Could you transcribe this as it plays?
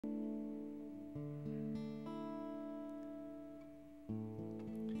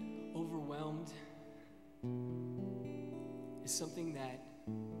is something that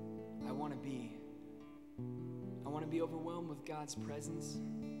I want to be. I want to be overwhelmed with God's presence,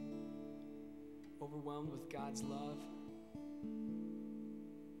 overwhelmed with God's love,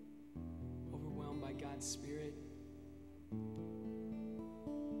 overwhelmed by God's Spirit.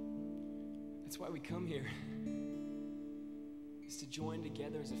 That's why we come here, is to join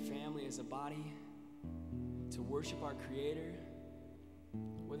together as a family, as a body, to worship our Creator,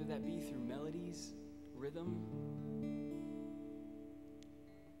 whether that be through melodies, rhythm,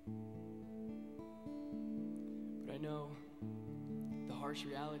 but I know the harsh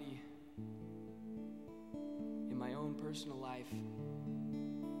reality in my own personal life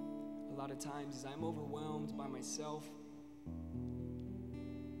a lot of times is I'm overwhelmed by myself.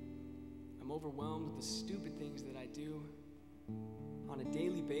 I'm overwhelmed with the stupid things that I do on a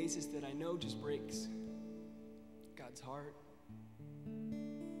daily basis that I know just breaks God's heart.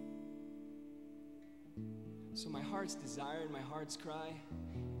 So my heart's desire and my heart's cry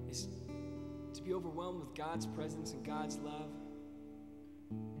is to be overwhelmed with God's presence and God's love.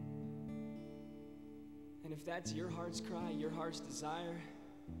 And if that's your heart's cry, your heart's desire,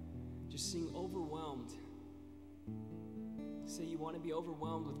 just sing overwhelmed. Say you want to be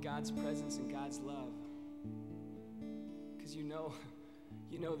overwhelmed with God's presence and God's love. Because you know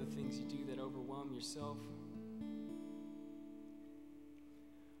the things you do that overwhelm yourself.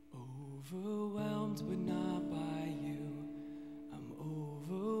 Overwhelmed but not by you. I'm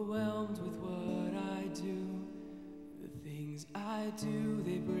overwhelmed with what I do. The things I do,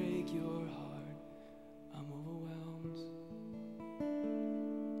 they break your heart. I'm overwhelmed.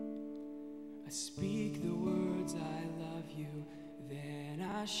 I speak the words I love you, then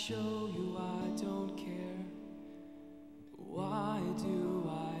I show you I don't care. Why do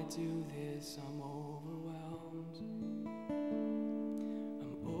I do this? I'm overwhelmed.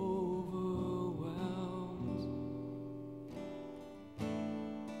 I'm overwhelmed.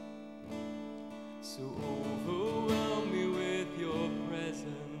 So overwhelm me with your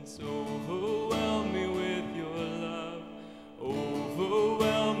presence. Overwhelm me with your love.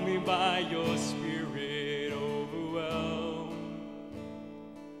 Overwhelm me by your Spirit. Overwhelm.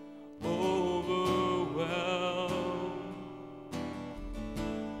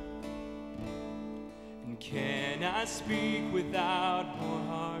 Can I speak without more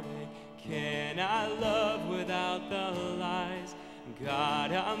heartache? Can I love without the lies?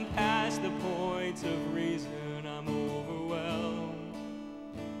 God, I'm past the point of reason. I'm overwhelmed.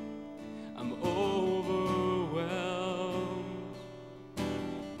 I'm overwhelmed.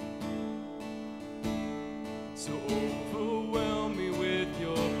 So overwhelm me with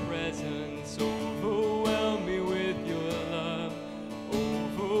your presence. Overwhelm me with your love.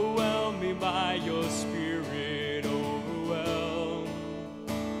 Overwhelm me by your Spirit.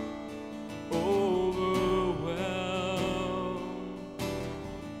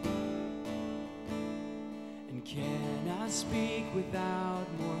 Speak without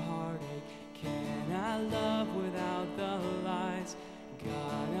more heartache. Can I love without the lies?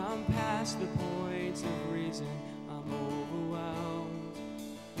 God, I'm past the point of reason. I'm overwhelmed.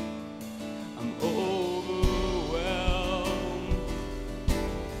 I'm overwhelmed.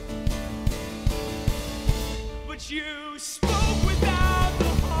 But you spoke without the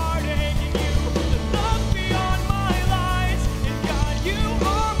heartache, and you loved beyond my lies. And God, you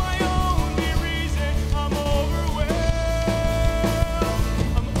are my only reason. I'm overwhelmed.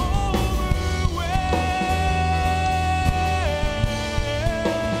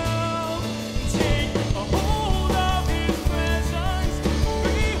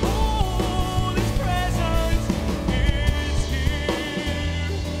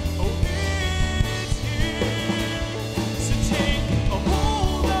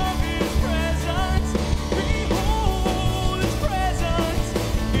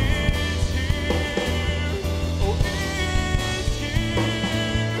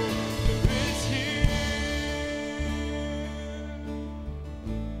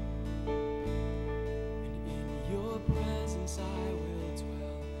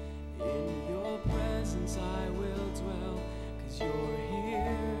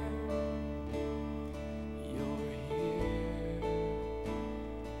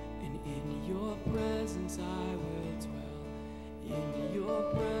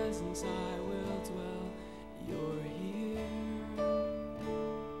 I